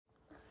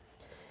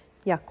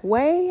Yuck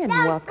way, and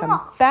welcome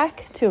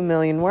back to A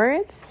Million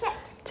Words.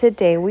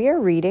 Today we are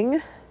reading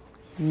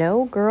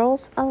No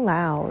Girls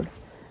Allowed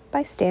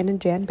by Stan and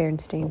Jan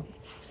Berenstain.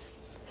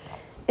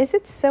 Is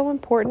it so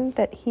important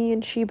that he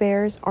and she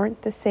bears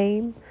aren't the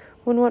same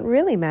when what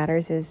really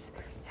matters is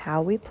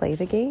how we play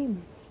the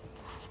game?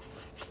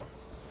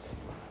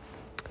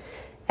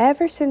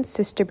 Ever since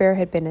Sister Bear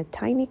had been a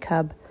tiny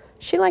cub,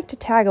 she liked to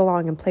tag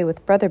along and play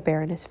with Brother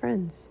Bear and his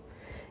friends.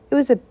 It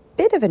was a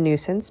bit of a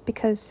nuisance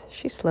because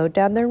she slowed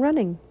down their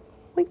running.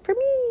 Wait for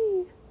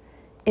me!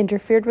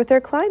 Interfered with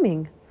their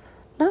climbing.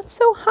 Not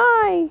so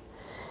high!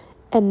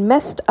 And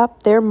messed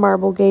up their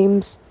marble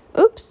games.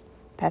 Oops,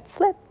 that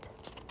slipped.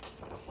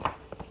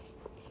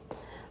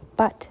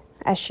 But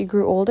as she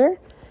grew older,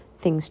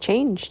 things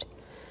changed.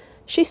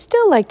 She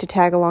still liked to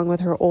tag along with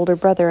her older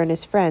brother and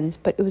his friends,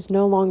 but it was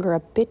no longer a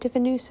bit of a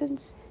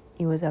nuisance.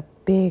 It was a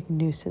big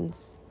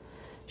nuisance.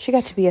 She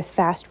got to be a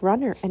fast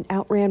runner and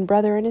outran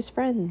Brother and his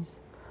friends.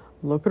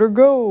 "Look at her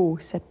go,"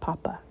 said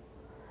Papa.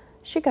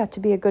 She got to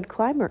be a good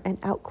climber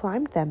and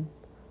outclimbed them.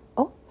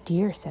 "Oh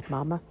dear," said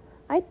Mama.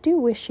 "I do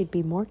wish she'd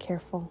be more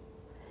careful."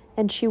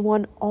 And she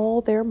won all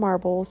their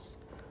marbles.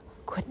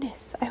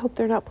 "Goodness, I hope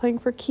they're not playing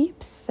for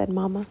keeps," said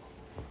Mama.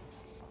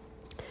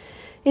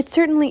 "It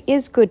certainly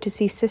is good to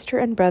see Sister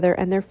and Brother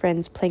and their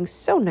friends playing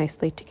so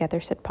nicely together,"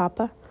 said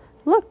Papa.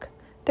 "Look,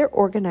 they're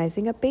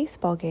organizing a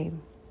baseball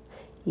game."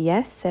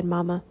 "Yes," said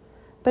Mama,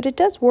 "but it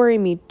does worry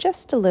me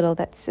just a little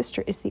that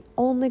Sister is the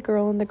only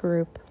girl in the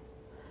group."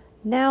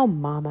 "Now,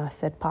 Mama,"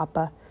 said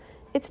Papa,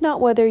 "it's not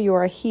whether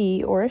you're a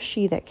he or a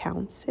she that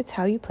counts. It's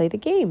how you play the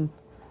game.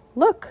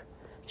 Look,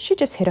 she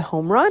just hit a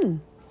home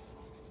run."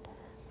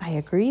 "I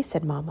agree,"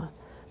 said Mama,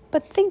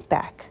 "but think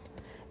back.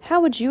 How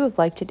would you have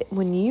liked it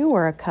when you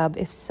were a cub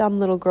if some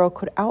little girl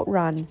could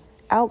outrun,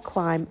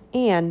 outclimb,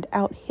 and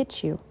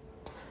outhit you?"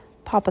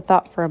 Papa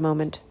thought for a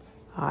moment.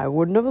 "I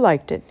wouldn't have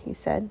liked it," he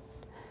said.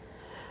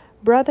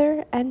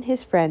 Brother and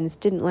his friends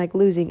didn't like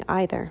losing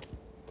either.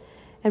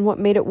 And what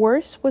made it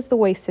worse was the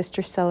way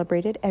Sister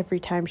celebrated every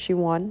time she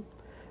won.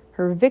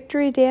 Her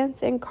victory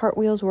dance and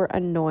cartwheels were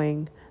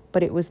annoying,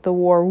 but it was the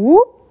war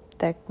whoop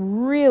that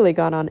really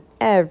got on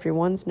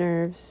everyone's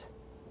nerves.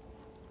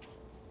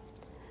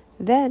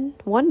 Then,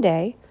 one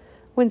day,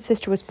 when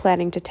Sister was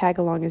planning to tag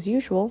along as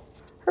usual,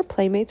 her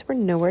playmates were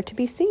nowhere to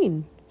be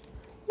seen.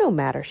 No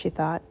matter, she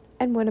thought,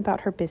 and went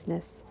about her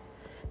business.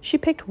 She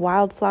picked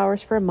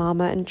wildflowers for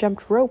Mama and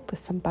jumped rope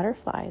with some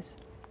butterflies.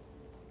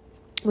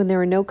 When there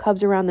were no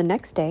cubs around the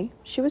next day,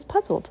 she was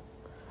puzzled.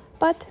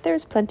 But there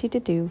was plenty to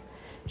do.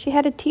 She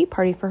had a tea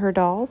party for her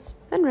dolls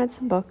and read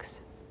some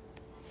books.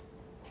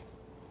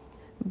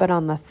 But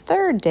on the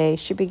third day,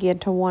 she began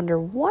to wonder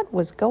what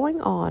was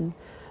going on.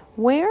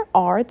 "Where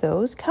are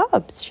those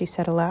cubs?" she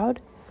said aloud.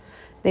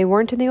 They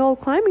weren't in the old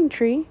climbing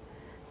tree.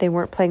 They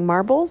weren't playing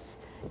marbles.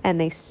 And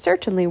they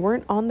certainly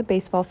weren't on the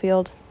baseball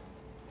field.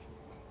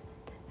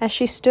 As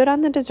she stood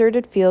on the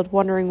deserted field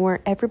wondering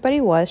where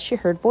everybody was, she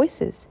heard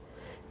voices.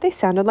 They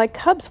sounded like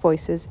cubs'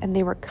 voices, and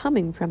they were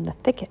coming from the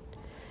thicket.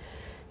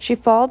 She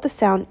followed the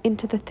sound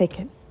into the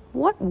thicket.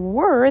 What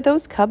were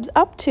those cubs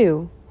up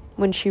to?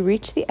 When she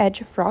reached the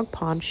edge of Frog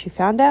Pond, she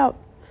found out.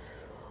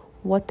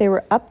 What they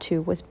were up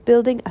to was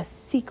building a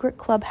secret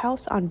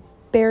clubhouse on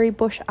Berry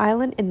Bush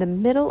Island in the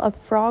middle of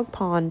Frog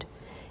Pond.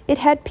 It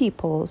had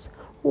peepholes,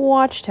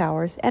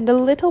 watchtowers, and a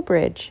little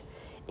bridge.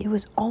 It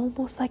was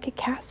almost like a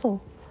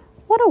castle.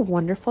 What a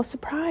wonderful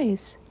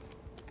surprise.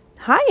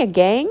 "Hiya,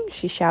 gang,"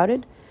 she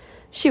shouted.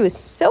 She was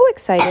so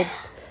excited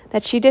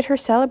that she did her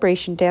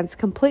celebration dance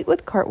complete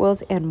with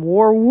cartwheels and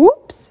war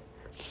whoops.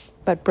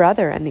 But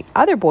Brother and the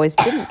other boys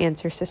didn't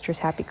answer Sister's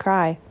happy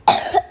cry.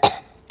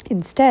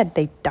 Instead,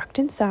 they ducked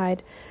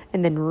inside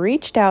and then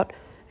reached out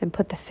and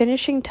put the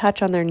finishing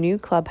touch on their new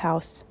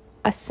clubhouse.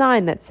 A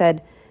sign that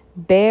said,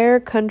 "Bear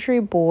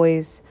Country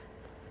Boys,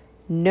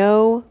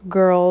 no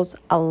girls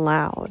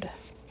allowed."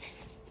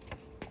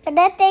 But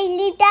if they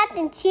leave that,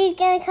 then she's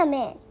gonna come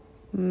in.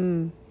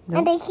 Nope.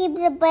 And they keep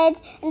the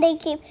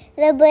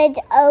bridge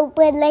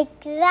open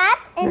like that,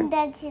 and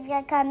then she's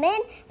gonna come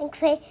in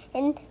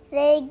and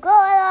they go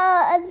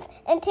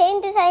and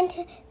change the sign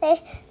to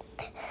say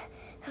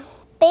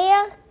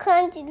Bear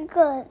Country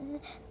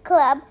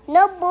Club,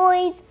 no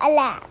boys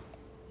allowed.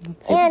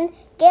 And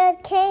they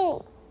came.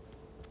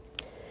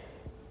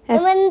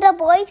 And when the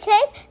boys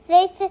came,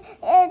 they said,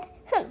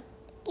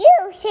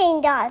 "You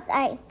changed our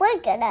sign. We're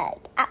gonna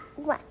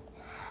run.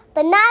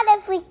 But not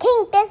if we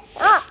kink this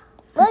up.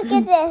 Look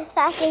at this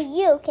after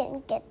you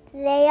can get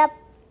it up.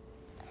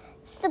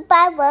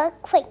 Survivor,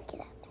 crank it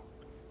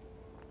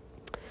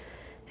up."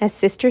 As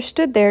Sister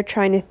stood there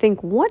trying to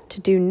think what to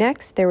do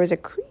next, there was a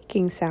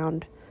creaking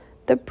sound.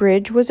 The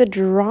bridge was a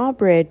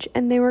drawbridge,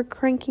 and they were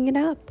cranking it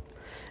up.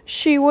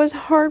 She was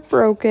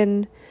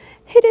heartbroken.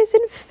 "It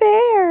isn't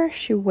fair,"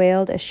 she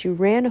wailed as she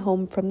ran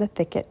home from the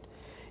thicket.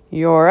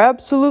 "You're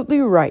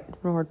absolutely right,"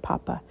 roared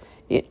Papa.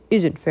 "It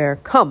isn't fair.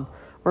 Come,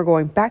 we're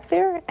going back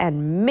there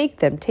and make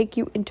them take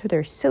you into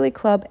their silly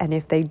club, and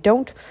if they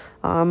don't,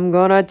 I'm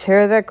gonna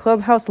tear that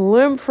clubhouse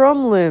limb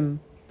from limb."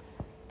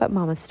 But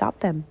Mama stopped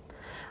them.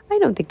 I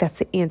don't think that's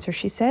the answer,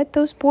 she said.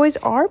 Those boys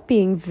are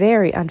being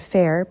very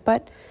unfair,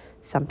 but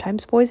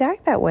sometimes boys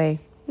act that way,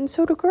 and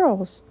so do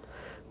girls.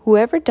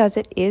 Whoever does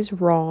it is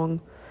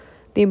wrong.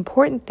 The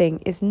important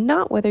thing is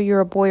not whether you're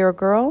a boy or a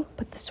girl,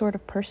 but the sort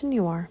of person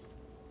you are.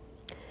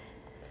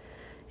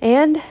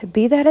 And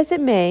be that as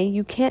it may,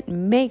 you can't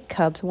make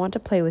cubs want to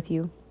play with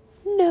you.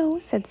 No,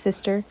 said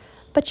Sister,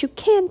 but you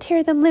can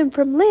tear them limb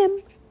from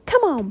limb.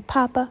 Come on,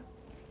 Papa.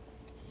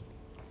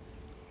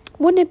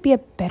 Wouldn't it be a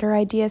better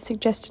idea,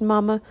 suggested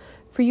Mama,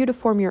 for you to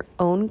form your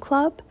own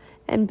club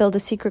and build a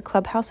secret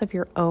clubhouse of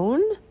your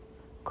own?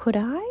 Could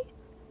I?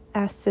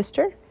 Asked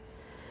Sister.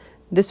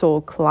 This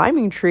old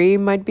climbing tree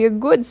might be a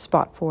good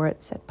spot for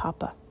it, said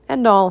Papa,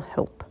 and I'll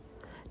help.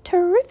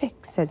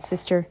 Terrific, said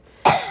Sister.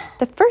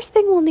 The first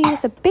thing we'll need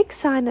is a big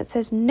sign that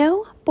says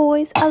no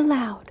boys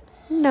allowed.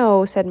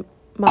 No, said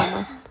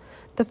Mama.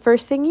 The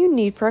first thing you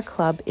need for a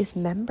club is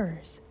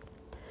members.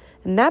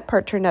 And that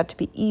part turned out to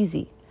be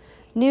easy.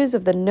 News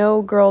of the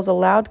No Girls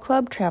Allowed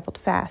Club traveled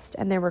fast,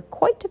 and there were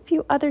quite a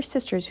few other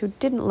sisters who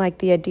didn't like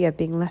the idea of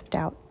being left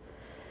out.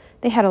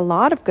 They had a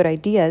lot of good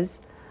ideas.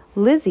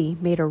 Lizzie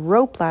made a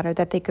rope ladder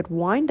that they could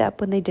wind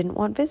up when they didn't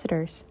want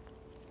visitors.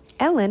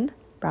 Ellen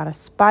brought a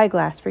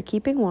spyglass for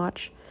keeping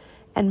watch,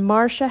 and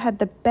Marcia had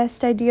the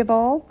best idea of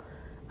all,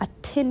 a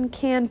tin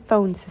can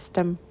phone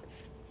system.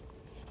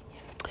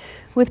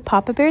 With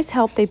Papa Bear's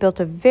help, they built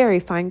a very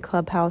fine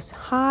clubhouse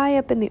high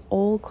up in the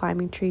old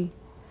climbing tree.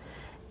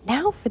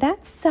 Now for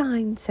that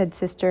sign, said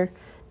Sister.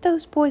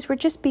 Those boys were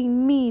just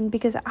being mean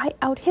because I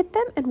out-hit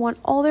them and won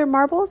all their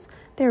marbles.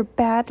 They're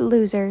bad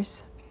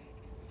losers.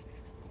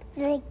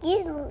 Like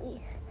you.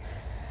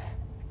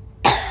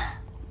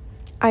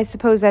 I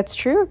suppose that's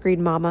true, agreed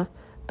Mama.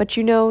 But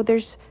you know,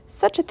 there's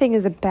such a thing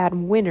as a bad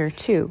winner,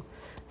 too.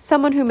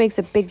 Someone who makes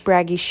a big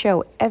braggy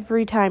show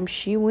every time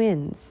she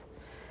wins.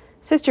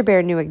 Sister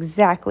Bear knew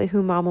exactly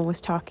who Mama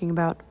was talking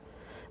about.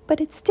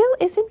 But it still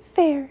isn't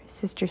fair,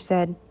 Sister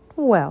said.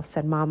 Well,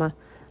 said Mama,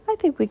 I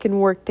think we can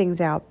work things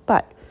out.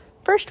 But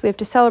first we have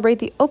to celebrate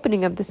the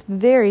opening of this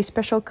very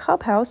special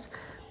clubhouse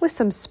with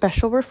some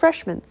special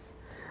refreshments.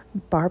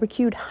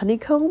 Barbecued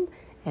honeycomb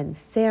and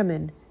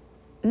salmon.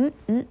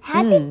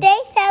 How did they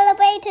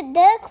celebrate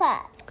their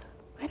club?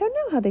 I don't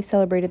know how they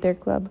celebrated their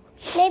club.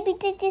 Maybe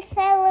they just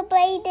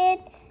celebrated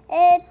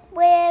it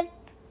with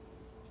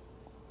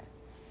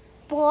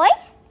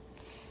boys?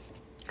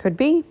 Could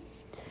be.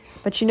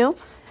 But you know,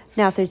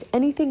 now if there's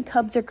anything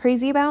cubs are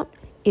crazy about,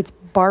 it's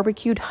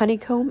barbecued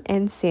honeycomb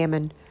and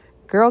salmon.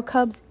 Girl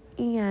cubs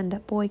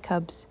and boy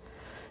cubs.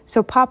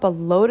 So Papa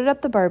loaded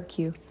up the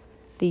barbecue.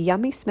 The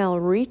yummy smell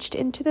reached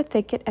into the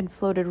thicket and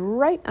floated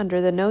right under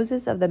the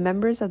noses of the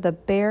members of the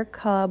Bear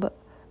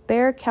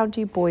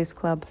County Boys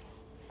Club,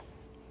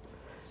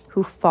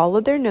 who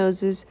followed their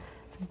noses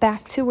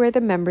back to where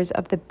the members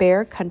of the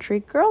Bear Country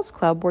Girls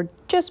Club were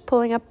just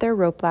pulling up their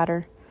rope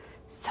ladder.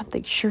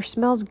 Something sure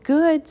smells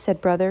good,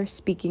 said Brother,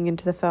 speaking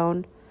into the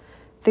phone.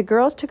 The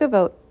girls took a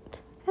vote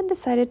and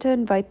decided to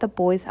invite the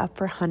boys up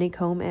for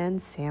honeycomb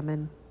and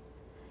salmon.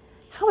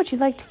 How would you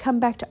like to come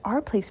back to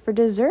our place for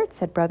dessert,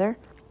 said Brother.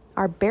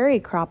 Our berry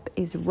crop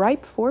is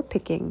ripe for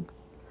picking.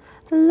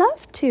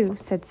 Love to,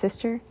 said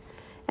Sister.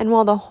 And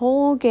while the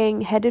whole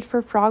gang headed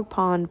for Frog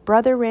Pond,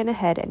 Brother ran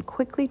ahead and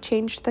quickly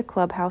changed the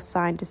clubhouse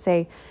sign to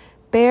say,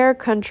 Bear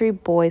Country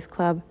Boys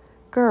Club.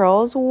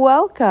 Girls,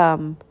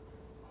 welcome.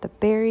 The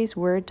berries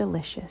were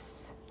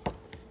delicious.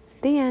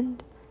 The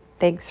end.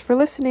 Thanks for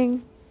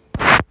listening.